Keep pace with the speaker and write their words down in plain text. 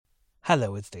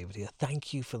Hello, it's David here.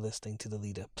 Thank you for listening to The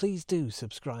Leader. Please do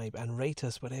subscribe and rate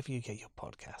us wherever you get your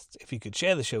podcasts. If you could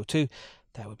share the show too,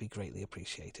 that would be greatly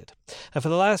appreciated. And for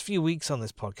the last few weeks on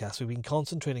this podcast, we've been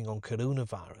concentrating on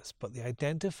coronavirus, but the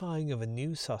identifying of a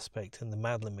new suspect in the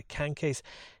Madeleine McCann case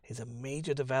is a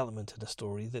major development in a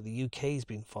story that the UK has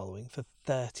been following for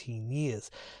 13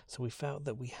 years. So we felt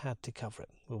that we had to cover it.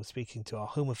 We were speaking to our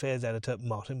Home Affairs editor,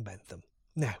 Martin Bentham.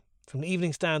 Now, from the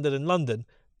Evening Standard in London,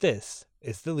 this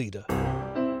is The Leader.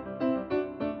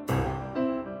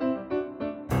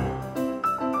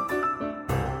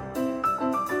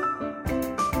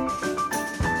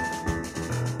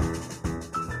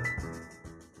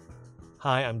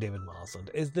 Hi, I'm David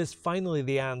Marsland. Is this finally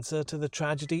the answer to the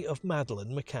tragedy of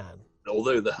Madeleine McCann?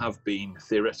 Although there have been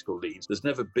theoretical leads, there's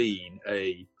never been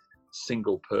a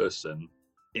single person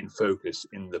in focus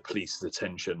in the police's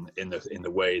attention in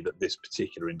the way that this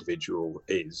particular individual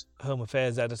is. Home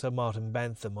Affairs editor Martin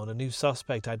Bentham on a new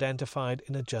suspect identified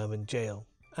in a German jail.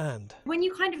 And when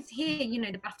you kind of hear,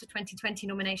 the BAFTA 2020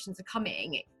 nominations are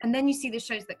coming, and then you see the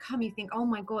shows that come, you think, oh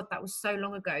my God, that was so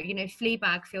long ago.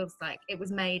 Fleabag feels like it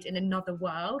was made in another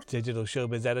world. Digital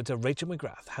showbiz editor Rachel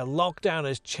McGrath, how lockdown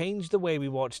has changed the way we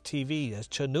watch TV as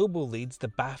Chernobyl leads the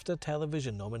BAFTA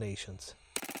television nominations.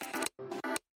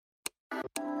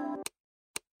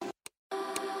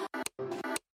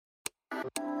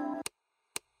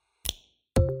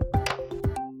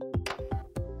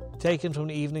 Taken from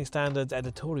the Evening Standard's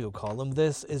editorial column,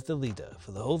 this is The Leader.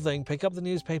 For the whole thing, pick up the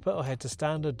newspaper or head to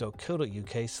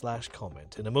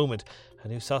standard.co.uk/comment. In a moment, a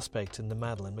new suspect in the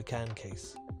Madeleine McCann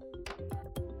case.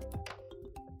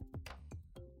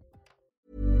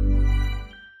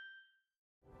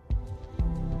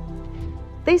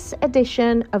 This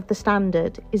edition of The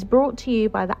Standard is brought to you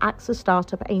by the AXA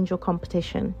Startup Angel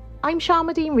Competition. I'm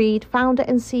Madeleine McCann, founder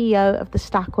and CEO of The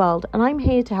Stack World, and I'm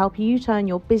here to help you turn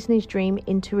your business dream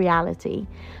into reality.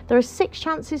 There are 6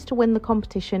 chances to win the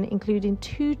competition, including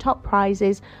 2 top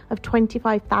prizes of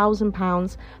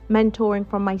 £25,000, mentoring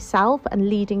from myself and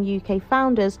leading UK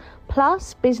founders,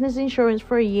 plus business insurance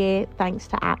for a year thanks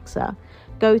to AXA.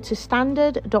 Go to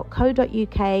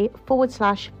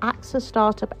standard.co.uk/AXA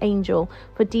Startup Angel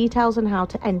for details on how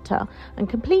to enter, and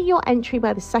complete your entry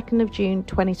by the 2nd of June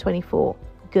 2024.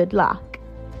 Good luck.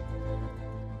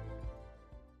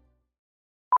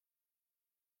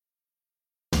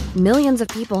 Millions of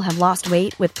people have lost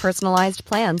weight with personalized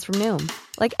plans from Noom.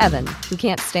 Like Evan, who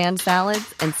can't stand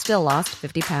salads and still lost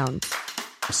 50 pounds.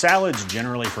 Salads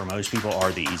generally for most people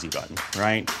are the easy button,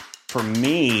 right? For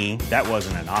me, that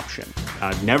wasn't an option.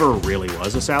 I never really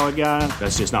was a salad guy.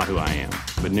 That's just not who I am.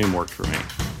 But Noom worked for me.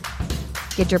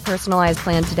 Get your personalized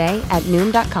plan today at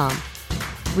Noom.com.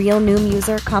 Real Noom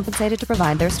user compensated to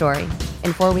provide their story.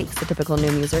 In 4 weeks, the typical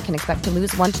Noom user can expect to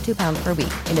lose 1 to 2 pounds per week.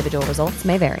 Individual results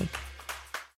may vary.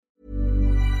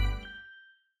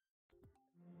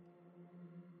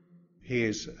 He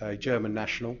is a German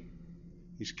national.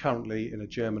 He's currently in a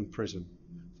German prison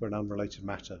for an unrelated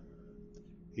matter.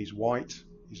 He's white.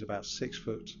 He's about 6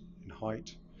 foot in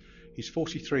height. He's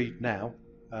 43 now.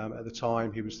 At the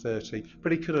time, he was 30,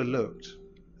 but he could have looked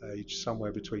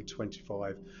somewhere between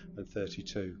 25 and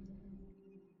 32.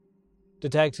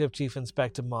 Detective Chief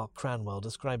Inspector Mark Cranwell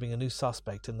describing a new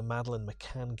suspect in the Madeleine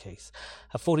McCann case.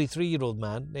 A 43-year-old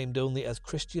man, named only as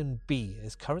Christian B.,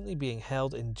 is currently being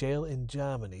held in jail in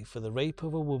Germany for the rape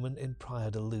of a woman in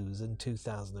Praia-da-Luz in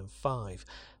 2005.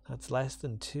 That's less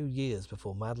than 2 years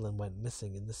before Madeleine went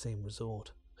missing in the same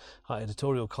resort. Our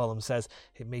editorial column says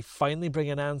it may finally bring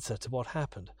an answer to what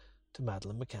happened to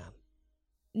Madeleine McCann.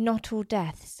 Not all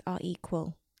deaths are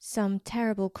equal. Some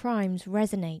terrible crimes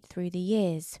resonate through the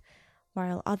years,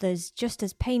 while others, just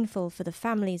as painful for the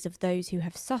families of those who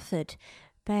have suffered,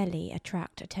 barely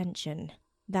attract attention.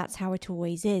 That's how it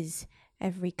always is.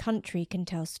 Every country can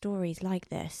tell stories like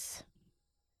this.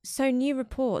 So new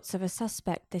reports of a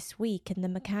suspect this week in the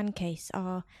McCann case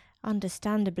are,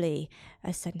 understandably,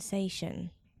 a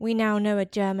sensation. We now know a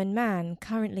German man,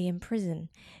 currently in prison,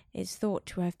 is thought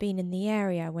to have been in the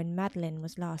area when Madeleine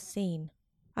was last seen.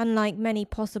 Unlike many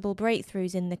possible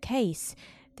breakthroughs in the case,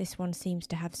 this one seems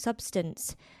to have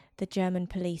substance. The German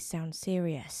police sound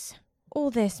serious.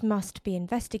 All this must be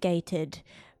investigated,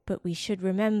 but we should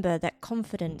remember that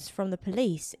confidence from the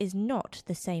police is not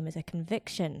the same as a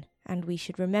conviction, and we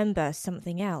should remember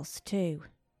something else too.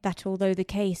 That although the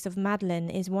case of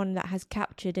Madeleine is one that has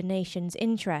captured a nation's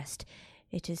interest,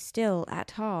 it is still,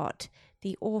 at heart,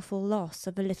 the awful loss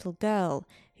of a little girl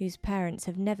whose parents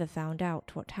have never found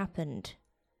out what happened.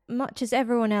 Much as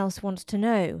everyone else wants to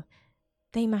know,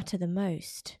 they matter the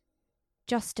most.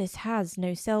 Justice has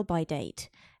no sell-by date,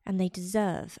 and they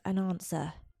deserve an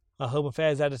answer. Our Home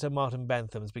Affairs editor, Martin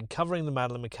Bentham, has been covering the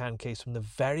Madeleine McCann case from the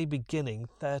very beginning,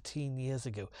 13 years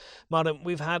ago. Martin,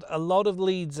 we've had a lot of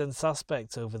leads and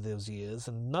suspects over those years,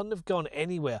 and none have gone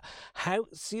anywhere. How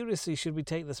seriously should we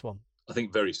take this one? I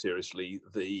think very seriously.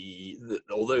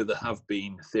 Although there have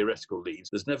been theoretical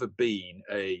leads, there's never been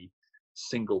a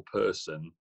single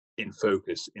person in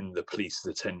focus in the police's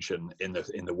attention in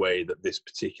the way that this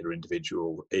particular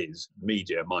individual is.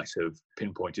 Media might have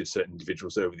pinpointed certain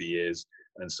individuals over the years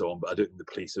and so on, but I don't think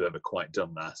the police have ever quite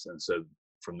done that. And so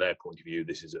from their point of view,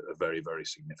 this is a very, very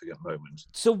significant moment.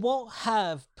 So what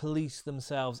have police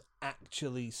themselves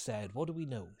actually said? What do we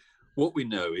know? What we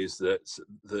know is that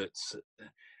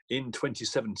in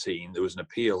 2017, there was an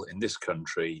appeal in this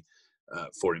country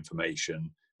for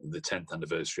information, the 10th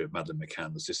anniversary of Madeleine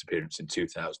McCann's disappearance in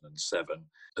 2007.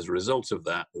 As a result of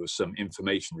that, there was some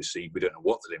information received. We don't know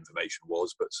what that information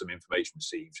was, but some information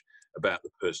received about the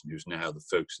person who's now the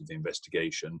focus of the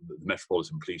investigation. The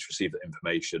Metropolitan Police received that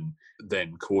information,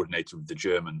 then coordinated with the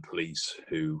German police,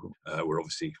 who were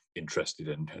obviously interested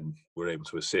and were able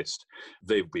to assist.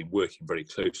 They've been working very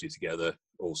closely together,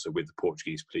 also with the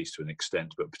Portuguese police to an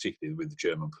extent, but particularly with the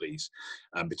German police.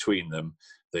 And between them,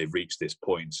 they've reached this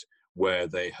point where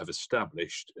they have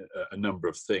established a number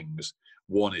of things.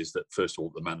 One is that, first of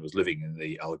all, the man was living in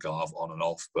the Algarve on and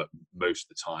off, but most of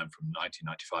the time from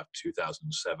 1995 to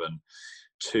 2007.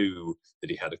 Two, that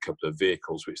he had a couple of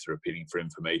vehicles which they're appealing for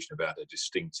information about, a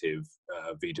distinctive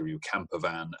VW camper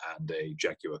van and a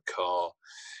Jaguar car.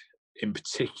 In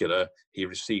particular, he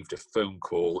received a phone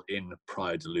call in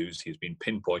Praia de Luz. He's been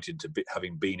pinpointed to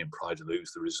having been in Praia de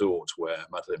Luz, the resort where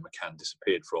Madeleine McCann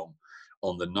disappeared from,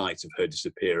 on the night of her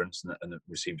disappearance, and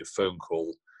received a phone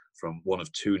call from one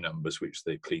of two numbers which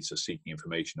the police are seeking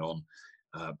information on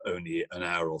only an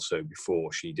hour or so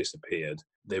before she disappeared.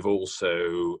 They've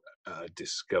also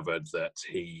discovered that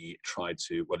he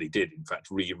did in fact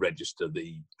re-register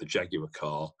the Jaguar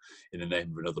car in the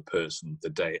name of another person the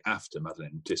day after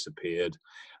Madeleine disappeared,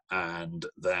 and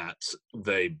that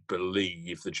they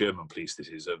believe, the German police, this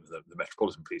is the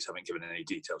Metropolitan Police haven't given any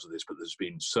details of this, but there's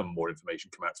been some more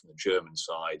information come out from the German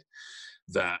side,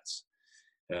 that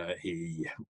he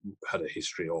had a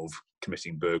history of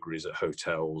committing burglaries at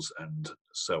hotels and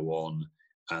so on,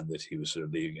 and that he was sort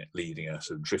of leading a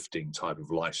sort of drifting type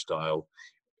of lifestyle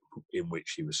in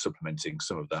which he was supplementing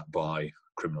some of that by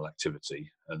criminal activity.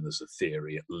 And there's a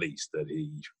theory, at least, that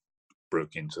he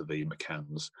broke into the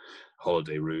McCann's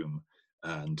holiday room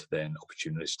and then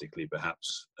opportunistically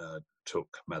perhaps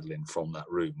took Madeleine from that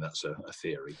room. That's a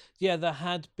theory. Yeah,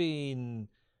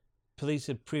 police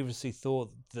had previously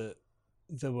thought that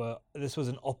this was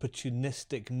an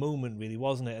opportunistic moment, really,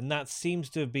 wasn't it? And that seems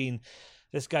to have been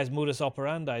this guy's modus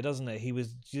operandi, doesn't it? He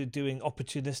was doing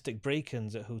opportunistic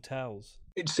break-ins at hotels.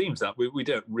 It seems that we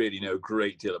don't really know a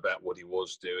great deal about what he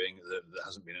was doing. There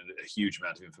hasn't been a huge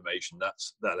amount of information. That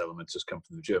element has come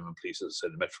from the German police. As I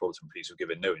said, the Metropolitan Police have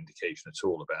given no indication at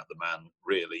all about the man,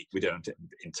 really. We don't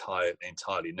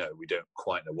entirely know. We don't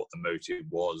quite know what the motive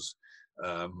was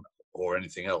or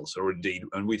anything else, or indeed,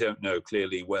 and we don't know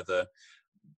clearly whether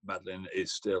Madeleine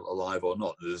is still alive or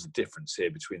not. There's a difference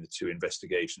here between the two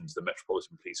investigations. The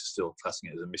Metropolitan Police are still classing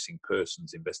it as a missing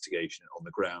persons investigation on the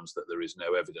grounds that there is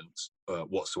no evidence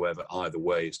whatsoever either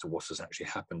way as to what has actually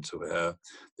happened to her.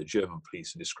 The German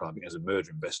police are describing it as a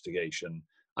murder investigation.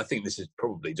 I think this is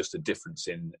probably just a difference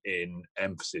in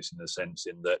emphasis, in the sense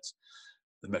in that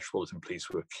the Metropolitan Police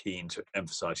were keen to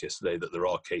emphasise yesterday that there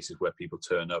are cases where people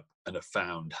turn up and are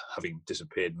found having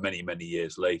disappeared many, many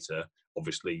years later.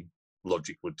 Obviously,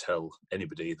 logic would tell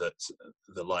anybody that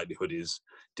the likelihood is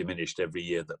diminished every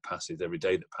year that passes, every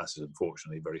day that passes,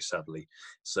 unfortunately, very sadly.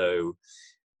 So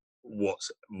what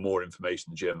more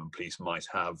information the German police might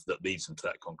have that leads them to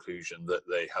that conclusion, that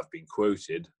they have been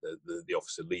quoted, the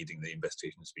officer leading the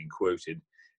investigation has been quoted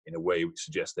in a way which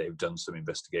suggests they have done some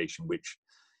investigation which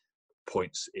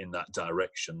points in that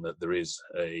direction, that there is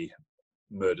a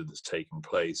murder that's taken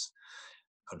place,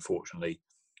 unfortunately,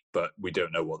 but we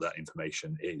don't know what that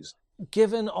information is.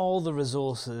 Given all the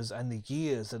resources and the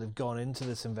years that have gone into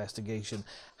this investigation,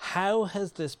 how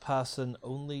has this person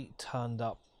only turned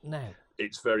up now?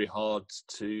 It's very hard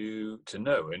to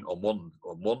know. And on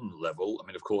one level, I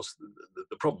mean, of course,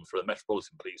 the problem for the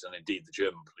Metropolitan Police and indeed the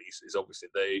German police is obviously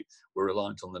they were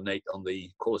reliant on the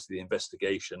quality of the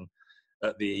investigation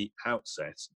at the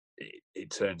outset. It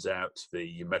turns out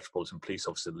the Metropolitan Police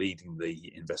officer leading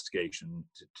the investigation,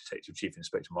 Detective Chief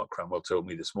Inspector Mark Cranwell, told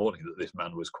me this morning that this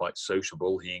man was quite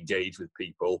sociable. He engaged with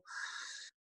people.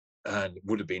 and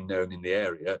would have been known in the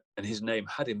area, and his name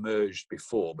had emerged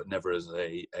before, but never as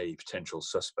a potential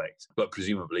suspect. But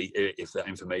presumably, if that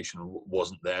information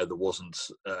wasn't there wasn't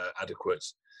adequate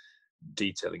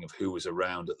detailing of who was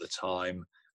around at the time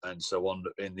and so on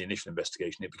in the initial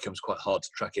investigation, it becomes quite hard to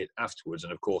track it afterwards.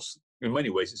 And of course, in many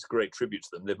ways, it's a great tribute to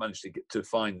them. They've managed to get to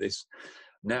find this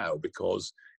now,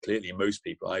 because clearly most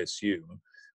people, I assume,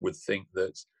 would think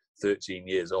that 13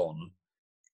 years on,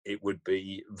 it would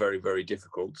be very, very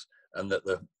difficult, and that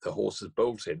the horse has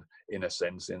bolted, in a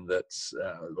sense, in that,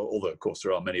 although of course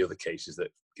there are many other cases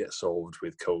that get solved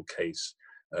with cold case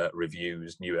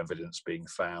reviews, new evidence being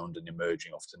found and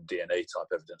emerging, often DNA type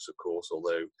evidence, of course,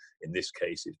 although in this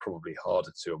case it's probably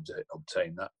harder to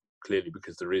obtain that, clearly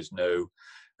because there is no,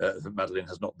 Madeleine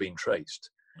has not been traced.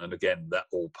 And again, that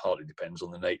all partly depends on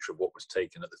the nature of what was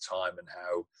taken at the time and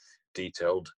how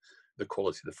detailed the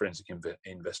quality of the forensic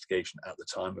investigation at the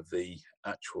time of the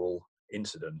actual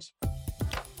incident.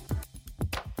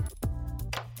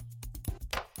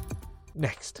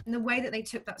 Next. And the way that they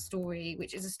took that story,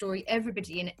 which is a story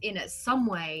everybody in some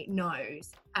way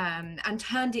knows, and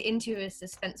turned it into a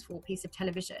suspenseful piece of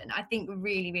television, I think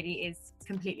really, really is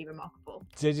completely remarkable.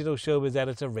 Digital Showbiz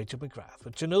editor Rachel McGrath,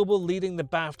 with Chernobyl leading the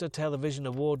BAFTA Television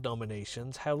Award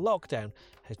nominations, how lockdown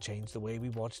has changed the way we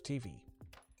watch TV.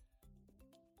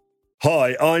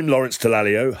 Hi, I'm Lawrence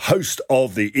Dallaglio, host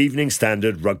of the Evening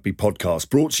Standard Rugby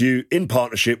Podcast, brought to you in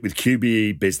partnership with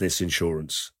QBE Business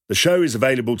Insurance. The show is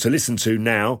available to listen to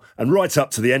now and right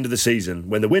up to the end of the season,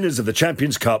 when the winners of the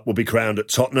Champions Cup will be crowned at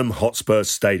Tottenham Hotspur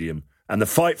Stadium, and the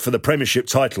fight for the Premiership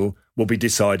title will be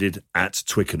decided at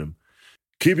Twickenham.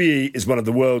 QBE is one of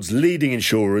the world's leading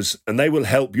insurers, and they will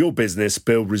help your business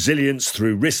build resilience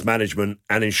through risk management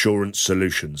and insurance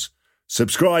solutions.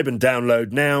 Subscribe and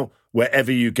download now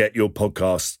wherever you get your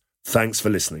podcasts. Thanks for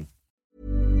listening.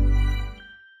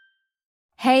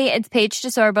 Hey, it's Paige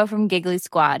DeSorbo from Giggly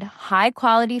Squad. High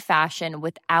quality fashion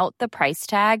without the price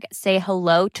tag. Say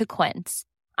hello to Quince.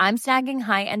 I'm snagging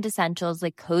high-end essentials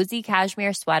like cozy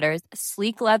cashmere sweaters,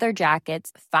 sleek leather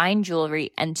jackets, fine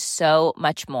jewelry, and so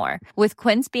much more. With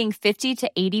Quince being 50 to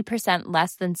 80%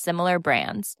 less than similar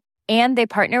brands. And they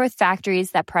partner with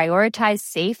factories that prioritize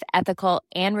safe, ethical,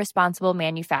 and responsible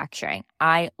manufacturing.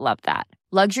 I love that.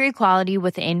 Luxury quality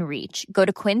within reach. Go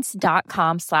to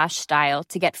quince.com/style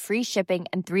to get free shipping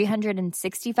and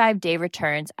 365-day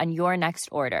returns on your next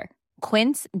order.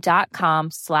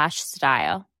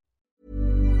 Quince.com/style.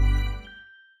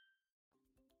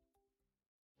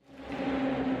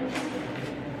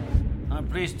 I'm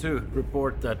pleased to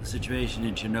report that the situation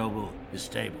in Chernobyl is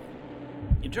stable.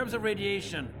 In terms of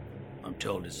radiation, I'm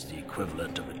told it's the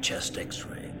equivalent of a chest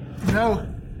x-ray. No,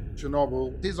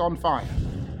 Chernobyl is on fire.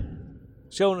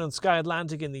 Shown on Sky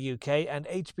Atlantic in the UK and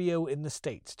HBO in the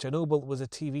States, Chernobyl was a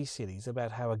TV series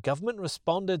about how a government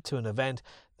responded to an event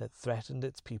that threatened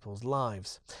its people's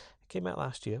lives. It came out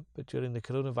last year, but during the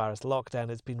coronavirus lockdown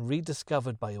it's been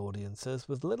rediscovered by audiences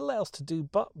with little else to do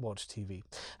but watch TV.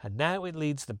 And now it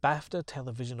leads the BAFTA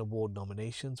Television Award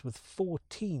nominations with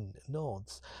 14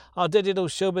 nods. Our Digital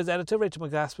Showbiz editor Rachel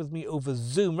McGrath with me over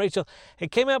Zoom. Rachel, it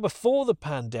came out before the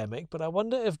pandemic, but I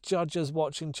wonder if judges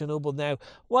watching Chernobyl now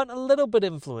weren't a little bit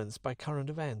influenced by current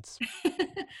events.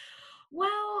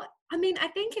 Well, I mean, I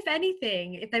think if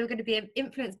anything, if they were going to be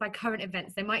influenced by current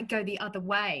events, they might go the other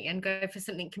way and go for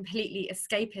something completely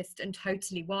escapist and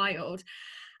totally wild.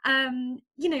 The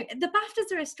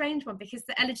BAFTAs are a strange one because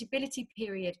the eligibility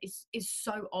period is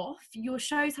so off. Your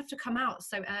shows have to come out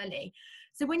so early.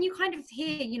 So when you kind of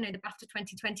hear, the BAFTA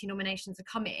 2020 nominations are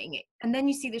coming, and then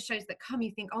you see the shows that come,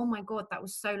 you think, oh my God, that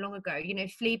was so long ago.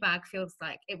 Fleabag feels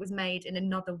like it was made in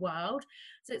another world.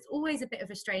 So it's always a bit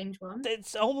of a strange one.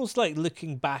 It's almost like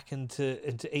looking back into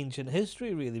ancient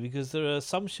history, really, because there are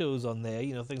some shows on there,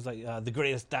 things like The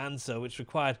Greatest Dancer, which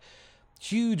required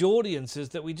huge audiences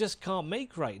that we just can't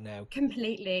make right now.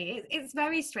 Completely. It's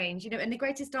very strange, and The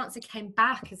Greatest Dancer came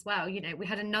back as well. We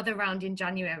had another round in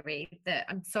January that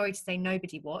I'm sorry to say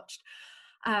nobody watched.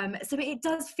 So it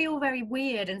does feel very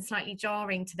weird and slightly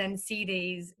jarring to then see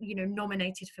these,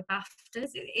 nominated for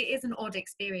BAFTAs. It is an odd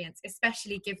experience,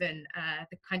 especially given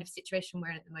the kind of situation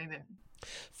we're in at the moment.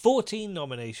 14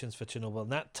 nominations for Chernobyl,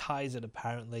 and that ties it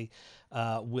apparently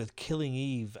with Killing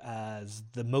Eve as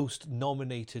the most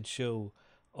nominated show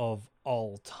of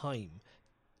all time.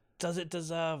 Does it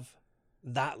deserve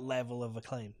that level of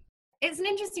acclaim? It's an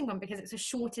interesting one because it's a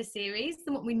shorter series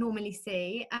than what we normally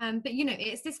see. But,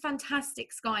 it's this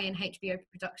fantastic Sky and HBO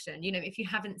production. If you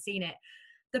haven't seen it,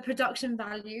 the production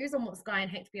values on what Sky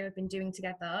and HBO have been doing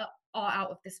together are out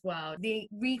of this world. The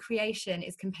recreation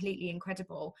is completely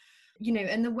incredible.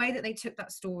 and the way that they took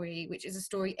that story, which is a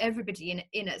story everybody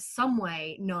in some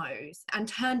way knows, and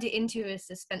turned it into a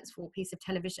suspenseful piece of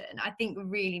television, I think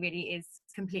really, really is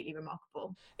completely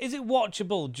remarkable. Is it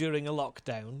watchable during a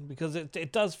lockdown? Because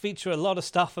it does feature a lot of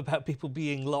stuff about people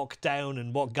being locked down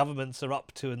and what governments are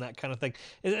up to and that kind of thing.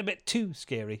 Is it a bit too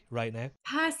scary right now?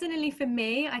 Personally, for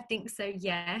me, I think so,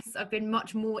 yes. I've been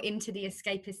much more into the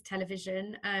escapist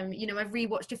television. I've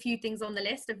rewatched a few things on the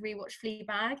list. I've rewatched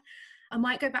Fleabag. I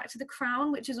might go back to The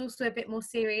Crown, which is also a bit more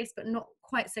serious, but not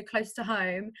quite so close to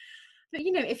home. But,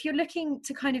 if you're looking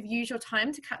to kind of use your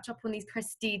time to catch up on these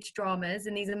prestige dramas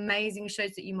and these amazing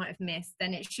shows that you might have missed,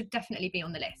 then it should definitely be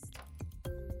on the list.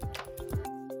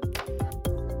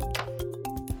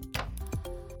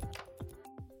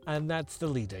 And that's The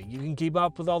Leader. You can keep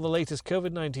up with all the latest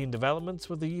COVID-19 developments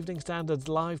with the Evening Standard's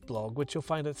live blog, which you'll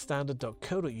find at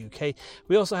standard.co.uk.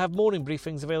 We also have morning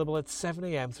briefings available at 7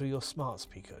 a.m. through your smart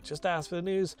speaker. Just ask for the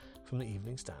news from the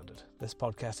Evening Standard. This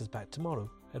podcast is back tomorrow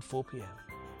at 4 p.m.